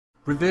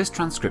Reverse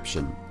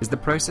transcription is the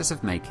process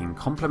of making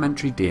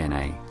complementary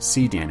DNA,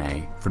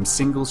 cDNA, from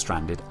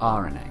single-stranded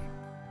RNA.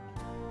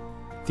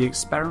 The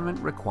experiment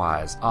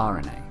requires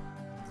RNA,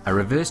 a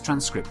reverse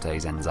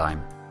transcriptase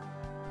enzyme,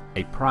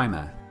 a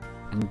primer,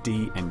 and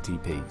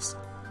dNTPs.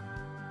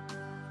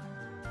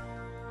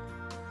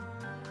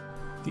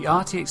 The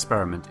RT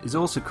experiment is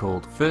also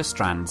called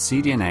first-strand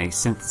cDNA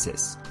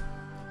synthesis.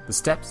 The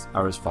steps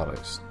are as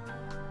follows.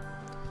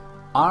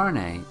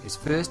 RNA is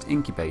first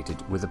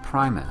incubated with a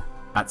primer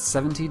at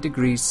 70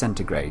 degrees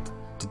centigrade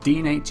to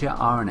denature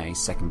RNA's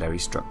secondary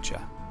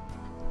structure.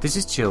 This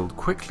is chilled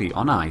quickly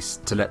on ice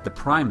to let the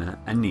primer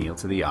anneal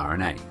to the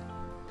RNA.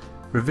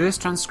 Reverse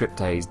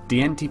transcriptase,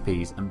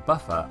 dNTPs and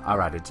buffer are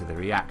added to the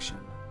reaction.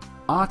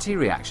 RT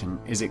reaction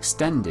is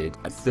extended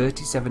at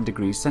 37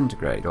 degrees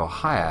centigrade or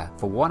higher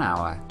for 1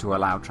 hour to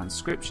allow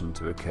transcription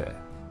to occur.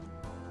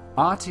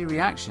 RT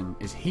reaction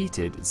is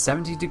heated at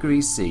 70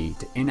 degrees C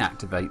to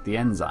inactivate the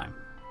enzyme.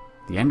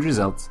 The end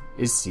result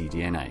is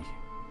cDNA.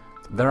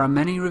 There are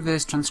many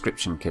reverse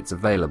transcription kits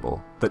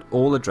available that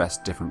all address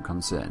different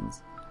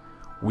concerns.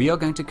 We are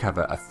going to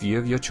cover a few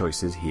of your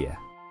choices here.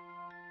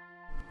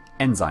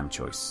 Enzyme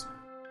choice.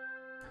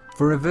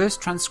 For reverse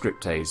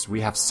transcriptase,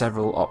 we have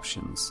several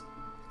options.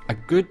 A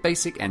good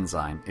basic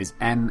enzyme is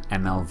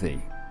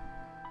MMLV.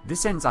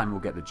 This enzyme will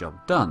get the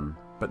job done,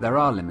 but there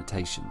are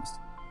limitations.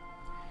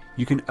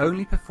 You can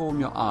only perform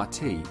your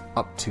RT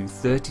up to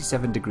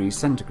 37 degrees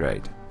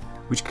centigrade,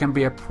 which can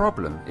be a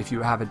problem if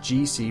you have a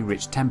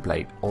GC-rich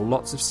template or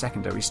lots of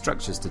secondary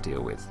structures to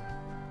deal with.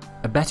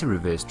 A better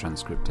reverse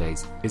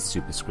transcriptase is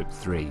SuperScript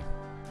 3.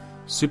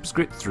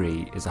 SuperScript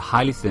 3 is a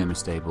highly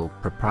thermostable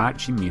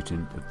proprietary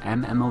mutant of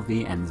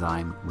MMLV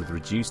enzyme with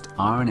reduced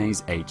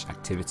RNase H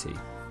activity.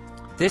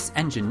 This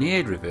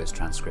engineered reverse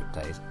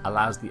transcriptase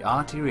allows the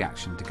RT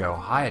reaction to go a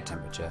higher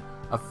temperature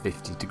of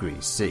 50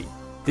 degrees C.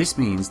 This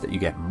means that you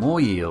get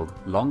more yield,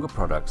 longer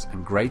products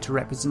and greater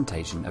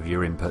representation of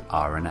your input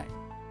RNA.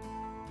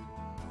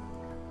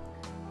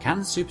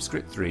 Can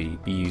SuperScript 3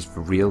 be used for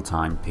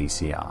real-time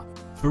PCR?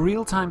 For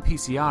real-time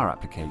PCR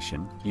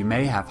application, you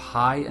may have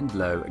high and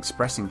low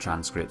expressing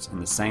transcripts in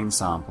the same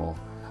sample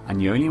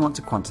and you only want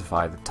to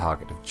quantify the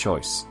target of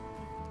choice.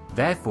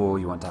 Therefore,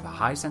 you want to have a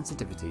high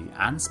sensitivity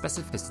and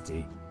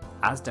specificity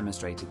as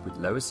demonstrated with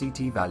lower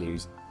CT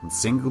values and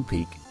single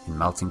peak in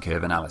melting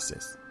curve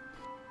analysis.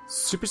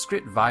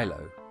 SuperScript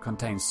Vilo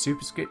contains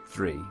SuperScript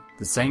 3,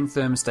 the same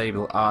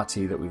thermostable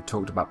RT that we've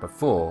talked about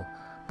before,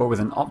 but with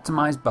an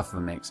optimized buffer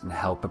mix and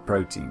helper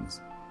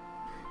proteins.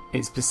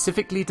 It's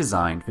specifically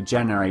designed for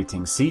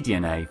generating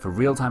cDNA for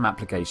real-time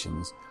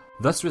applications,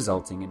 thus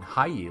resulting in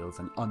high yields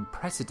and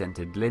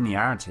unprecedented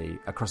linearity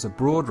across a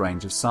broad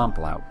range of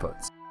sample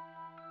outputs.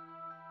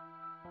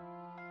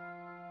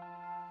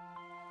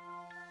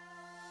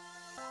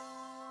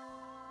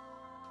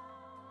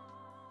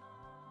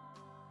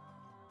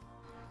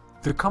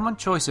 The common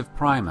choice of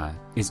primer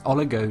is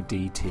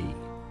oligo-DT.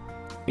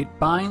 It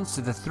binds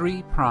to the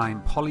 3'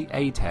 poly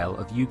A tail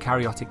of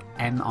eukaryotic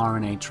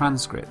mRNA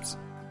transcripts.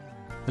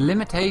 The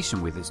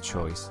limitation with this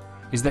choice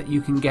is that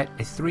you can get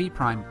a 3'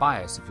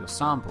 bias of your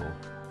sample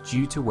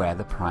due to where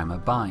the primer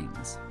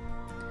binds.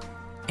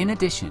 In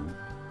addition,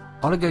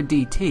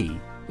 oligo-DT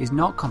is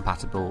not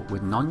compatible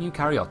with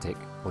non-eukaryotic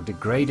or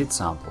degraded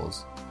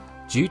samples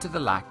due to the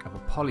lack of a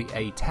poly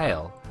A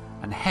tail,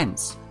 and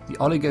hence the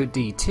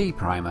oligo-DT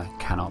primer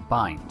cannot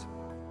bind.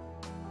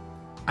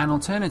 An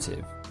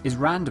alternative is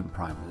random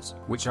primers,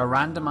 which are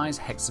randomized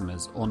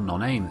hexamers or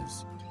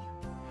non-amers.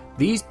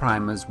 These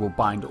primers will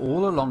bind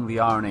all along the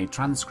RNA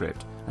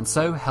transcript and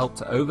so help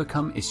to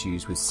overcome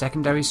issues with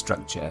secondary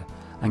structure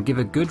and give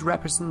a good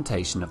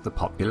representation of the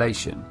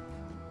population.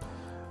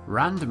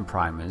 Random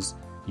primers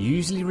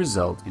usually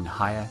result in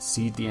higher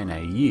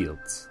cDNA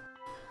yields.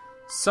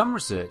 Some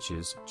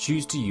researchers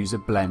choose to use a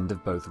blend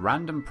of both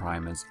random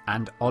primers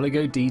and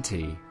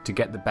oligo-DT to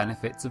get the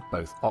benefits of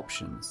both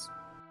options.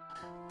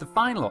 The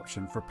final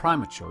option for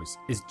primer choice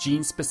is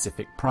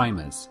gene-specific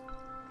primers.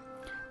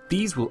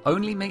 These will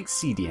only make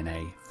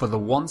cDNA for the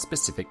one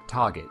specific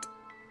target.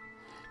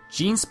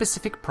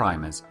 Gene-specific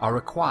primers are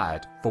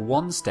required for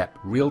one-step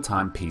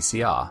real-time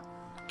PCR,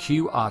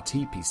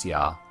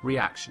 qRT-PCR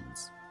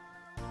reactions.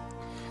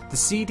 The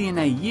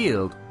cDNA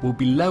yield will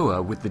be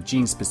lower with the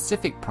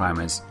gene-specific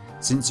primers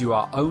since you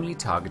are only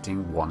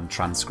targeting one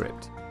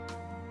transcript.